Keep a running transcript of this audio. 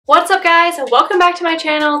What's up guys? Welcome back to my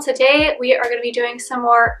channel. Today we are going to be doing some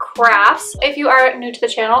more crafts. If you are new to the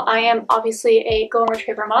channel, I am obviously a golden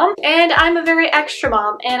retriever mom and I'm a very extra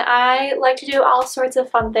mom and I like to do all sorts of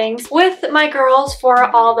fun things with my girls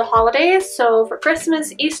for all the holidays. So for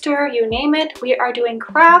Christmas, Easter, you name it, we are doing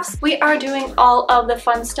crafts. We are doing all of the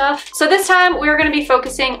fun stuff. So this time we're going to be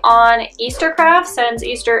focusing on Easter crafts since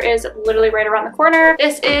Easter is literally right around the corner.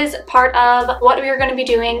 This is part of what we are going to be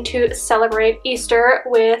doing to celebrate Easter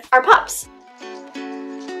with our pups.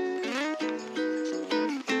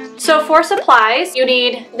 So for supplies, you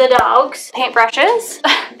need the dog's paintbrushes.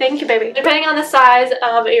 Thank you, baby. Depending on the size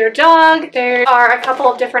of your dog, there are a couple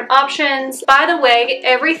of different options. By the way,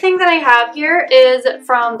 everything that I have here is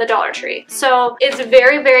from the Dollar Tree. So it's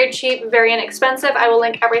very, very cheap, very inexpensive. I will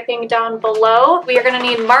link everything down below. We are gonna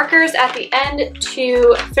need markers at the end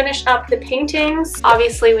to finish up the paintings.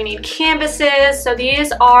 Obviously, we need canvases. So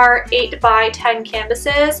these are 8 by 10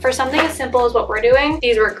 canvases. For something as simple as what we're doing,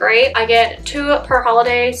 these were great. I get 2 per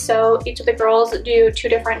holiday. So each of the girls do 2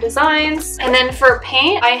 different designs. And then for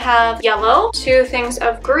paint, I have yellow, 2 things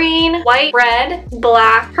of green, white, red,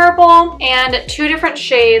 black, purple, and 2 different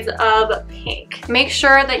shades of pink. Make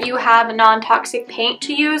sure that you have non-toxic paint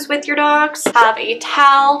to use with your dogs. Have a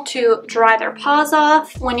towel to dry their paws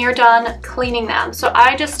off when you're done cleaning them. So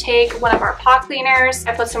I just take one of our paw cleaners,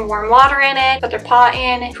 I put some warm water in it, put their paw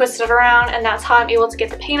in, twist it around, and that's how I'm able to get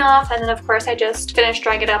the paint off. And then of course I just finish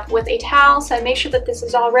drying it up with a towel. So I make sure that this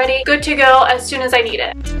is all ready, good to go as soon as I need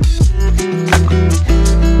it.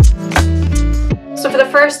 So for the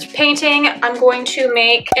first painting, I'm going to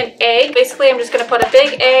make an egg. Basically, I'm just going to put a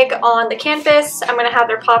big egg on the canvas. I'm going to have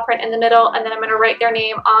their paw print in the middle, and then I'm going to write their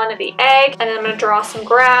name on the egg. And then I'm going to draw some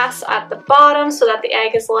grass at the bottom so that the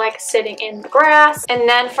egg is like sitting in the grass. And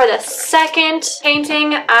then for the second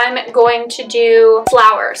painting, I'm going to do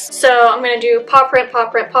flowers. So I'm going to do paw print,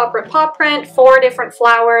 paw print, paw print, paw print, 4 different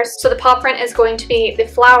flowers. So the paw print is going to be the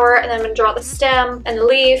flower, and then I'm going to draw the stem and the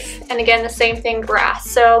leaf. And again, the same thing,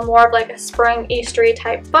 grass. So more of like a spring, Easter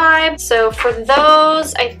type vibe. So for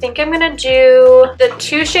those, I think I'm gonna do the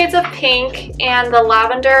 2 shades of pink and the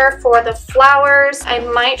lavender for the flowers. I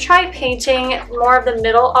might try painting more of the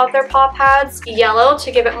middle of their paw pads yellow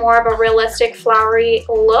to give it more of a realistic flowery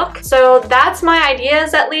look. So that's my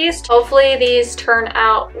ideas at least. Hopefully these turn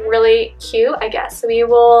out really cute, I guess. We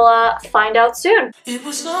will find out soon. It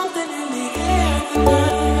was something in the air.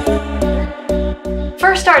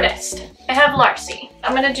 First artist, I have Larsey.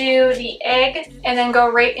 I'm gonna do the egg and then go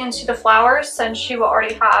right into the flowers since she will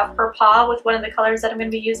already have her paw with one of the colors that I'm gonna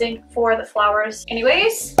be using for the flowers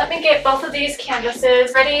anyways. Let me get both of these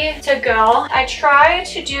canvases ready to go. I try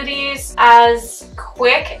to do these as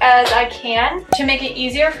quick as I can to make it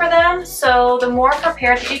easier for them. So the more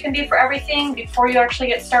prepared that you can be for everything before you actually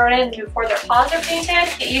get started and before their paws are painted,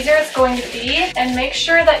 the easier it's going to be. And make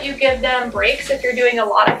sure that you give them breaks if you're doing a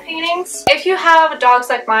lot of paintings. If you have dogs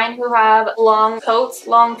like mine who have long coats,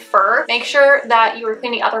 long fur, make sure that you are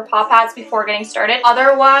cleaning other paw pads before getting started.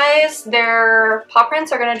 Otherwise, their paw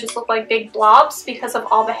prints are going to just look like big blobs because of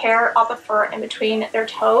all the hair, all the fur in between their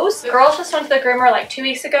toes. The girls just went to the groomer like 2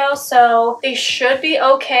 weeks ago, so they should be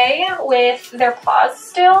okay with their paws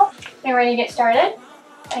still. Are you ready to get started?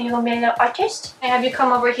 Are you going to be a little artist? I have you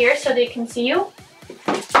come over here so they can see you.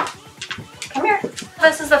 Come here.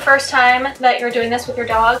 This is the first time that you're doing this with your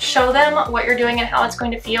dog. Show them what you're doing and how it's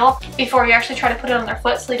going to feel before you actually try to put it on their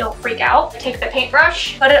foot so they don't freak out. Take the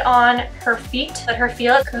paintbrush, put it on her feet, let her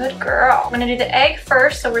feel it. Good girl. I'm gonna do the egg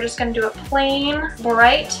first, so we're just gonna do a plain,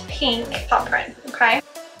 bright pink paw print, okay?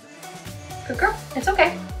 Good girl. It's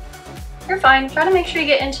okay. You're fine. Try to make sure you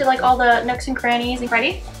get into like all the nooks and crannies.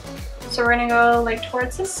 Ready? So we're gonna go like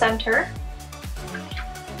towards the center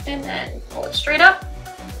and then pull it straight up.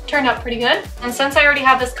 Turned out pretty good. And since I already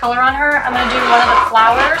have this color on her, I'm gonna do one of the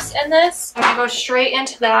flowers in this. I'm gonna go straight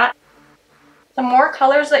into that. The more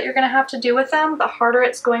colors that you're gonna have to do with them, the harder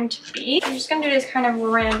it's going to be. I'm just gonna do this kind of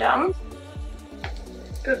random.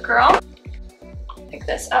 Good girl. Pick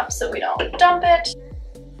this up so we don't dump it.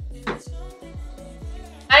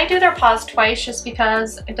 I do their paws twice just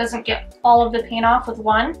because it doesn't get all of the paint off with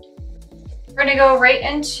one. We're gonna go right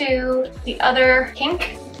into the other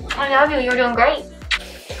pink. I love you, you're doing great.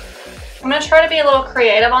 I'm going to try to be a little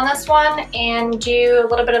creative on this one and do a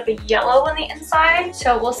little bit of the yellow on the inside.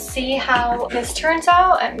 So we'll see how this turns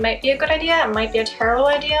out. It might be a good idea. It might be a terrible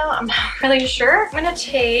idea. I'm not really sure. I'm going to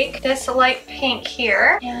take this light pink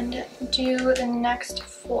here and do the next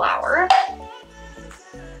flower.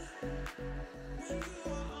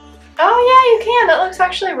 Oh yeah, you can. That looks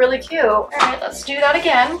actually really cute. All right, let's do that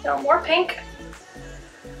again. No more pink.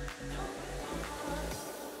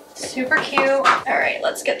 Super cute. All right,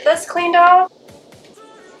 let's get this cleaned off.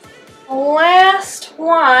 Last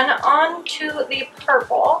one onto the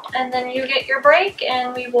purple, and then you get your break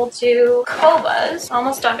and we will do Coba's.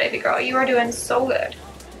 Almost done, baby girl. You are doing so good.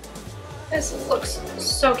 This looks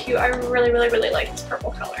so cute. I really like this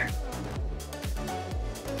purple color.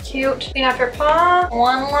 Cute. Clean off your paw.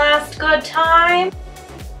 One last good time.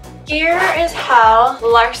 Here is how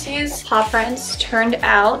Larsey's paw prints turned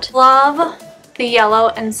out. Love the yellow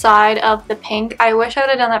inside of the pink. I wish I would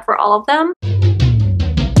have done that for all of them.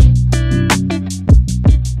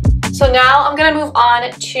 So now I'm gonna move on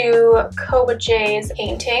to Coba J's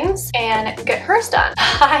paintings and get hers done.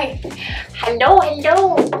 Hi. Hello.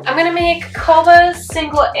 I'm gonna make Coba's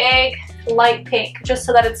single egg light pink just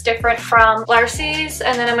so that it's different from Larsey's,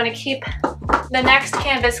 and then I'm gonna keep the next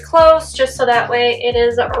canvas close just so that way it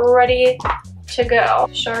is ready to go.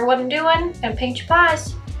 Show her what I'm doing and paint your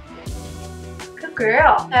pies. Good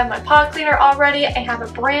girl. I have my paw cleaner already. I have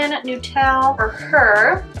a brand new towel for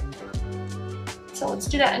her. So let's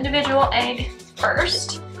do that individual egg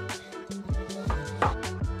first.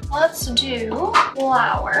 Let's do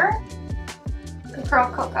flour. Good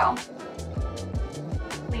girl, Coco.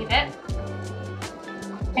 Leave it.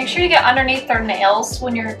 Make sure you get underneath their nails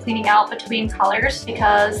when you're cleaning out between colors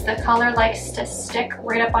because the color likes to stick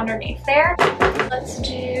right up underneath there. Let's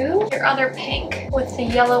do your other pink with the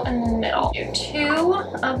yellow in the middle. Do 2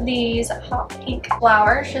 of these hot pink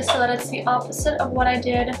flowers just so that it's the opposite of what I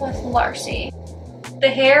did with Larsey. The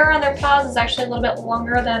hair on their paws is actually a little bit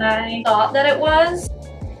longer than I thought that it was.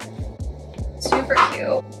 Super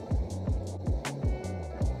cute.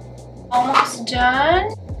 Almost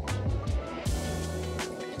done.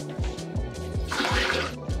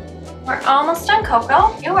 We're almost done,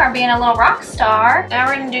 Coco. You are being a little rock star. Now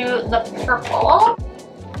we're gonna do the purple.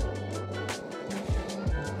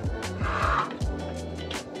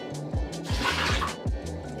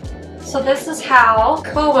 So this is how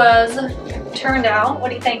Coba's turned out. What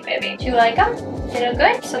do you think, baby? Do you like them? They look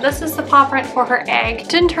good? So this is the paw print for her egg.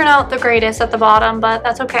 Didn't turn out the greatest at the bottom, but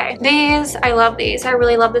that's okay. These, I love these. I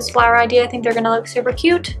really love this flower idea. I think they're gonna look super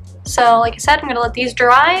cute. So like I said, I'm gonna let these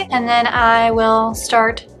dry and then I will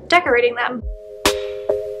start decorating them.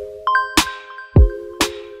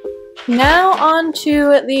 Now on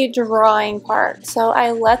to the drawing part. So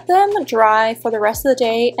I let them dry for the rest of the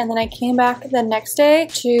day and then I came back the next day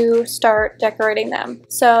to start decorating them.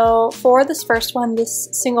 So for this first one, this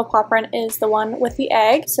single paw print is the one with the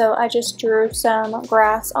egg. So I just drew some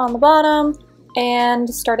grass on the bottom and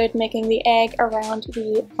started making the egg around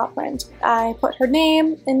the paw print. I put her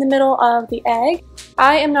name in the middle of the egg.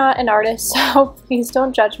 I am not an artist, so please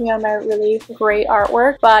don't judge me on my really great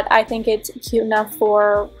artwork, but I think it's cute enough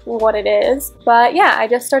for what it is. But yeah, I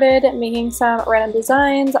just started making some random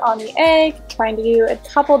designs on the egg, trying to do a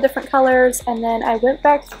couple different colors, and then I went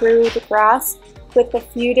back through the grass with a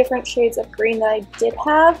few different shades of green that I did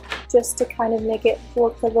have, just to kind of make it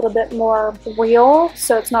look a little bit more real,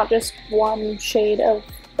 so it's not just one shade of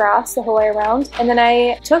grass the whole way around. And then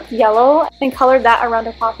I took yellow and colored that around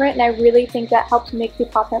her paw print, and I really think that helped make the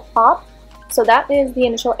paw print pop. So that is the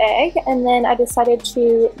initial egg, and then I decided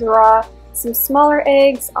to draw some smaller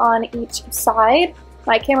eggs on each side.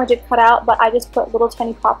 My camera did cut out, but I just put little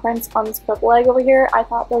tiny paw prints on this purple egg over here. I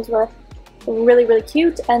thought those were really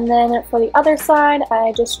cute. And then for the other side,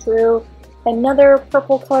 I just drew another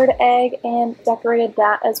purple colored egg and decorated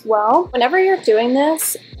that as well. Whenever you're doing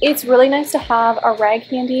this, it's really nice to have a rag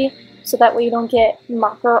handy so that way you don't get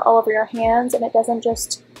marker all over your hands and it doesn't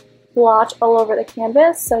just blotch all over the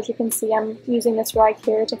canvas. So as you can see, I'm using this rag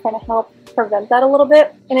here to kind of help prevent that a little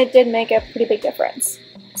bit, and it did make a pretty big difference.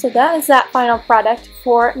 So that is that final product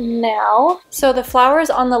for now. So the flowers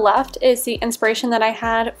on the left is the inspiration that I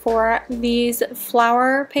had for these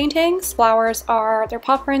flower paintings. Flowers are their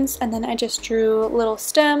paw prints, and then I just drew little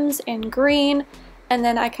stems in green, and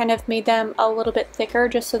then I kind of made them a little bit thicker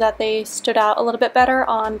just so that they stood out a little bit better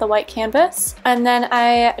on the white canvas. And then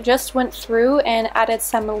I just went through and added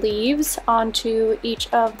some leaves onto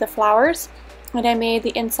each of the flowers. And I made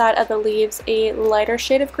the inside of the leaves a lighter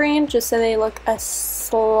shade of green just so they look a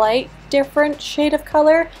slight different shade of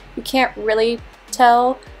color. You can't really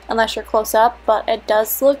tell unless you're close up, but it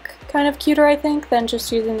does look kind of cuter, I think, than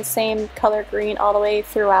just using the same color green all the way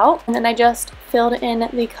throughout. And then I just filled in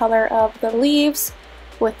the color of the leaves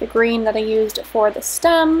with the green that I used for the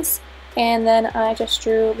stems. And then I just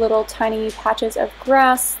drew little tiny patches of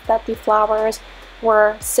grass that the flowers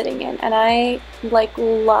were sitting in, and I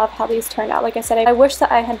love how these turned out. Like I said, I wish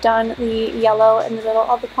that I had done the yellow in the middle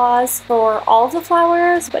of the paws for all of the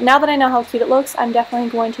flowers, but now that I know how cute it looks, I'm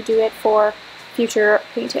definitely going to do it for future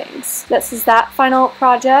paintings. This is that final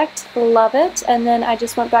project. Love it. And then I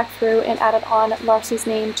just went back through and added on Larsey's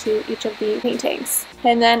name to each of the paintings.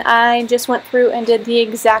 And then I just went through and did the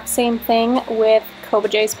exact same thing with Coba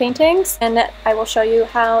J's paintings, and I will show you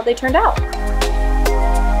how they turned out.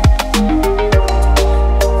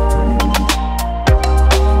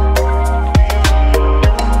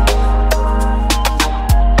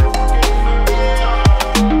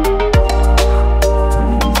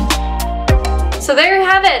 So there you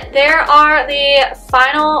have it. There are the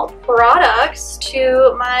final products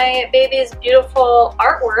to my baby's beautiful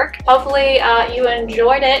artwork. Hopefully you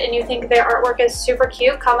enjoyed it and you think their artwork is super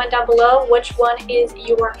cute. Comment down below which one is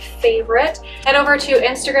your favorite. Head over to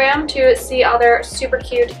Instagram to see other super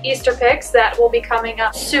cute Easter pics that will be coming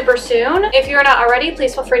up super soon. If you're not already,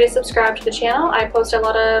 please feel free to subscribe to the channel. I post a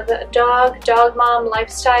lot of dog mom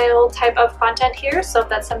lifestyle type of content here, so if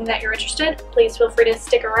that's something that you're interested, please feel free to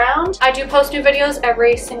stick around. I do post new videos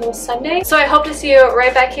every single Sunday, so I hope to see you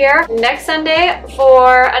right back here next Sunday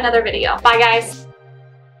for another video. Bye guys!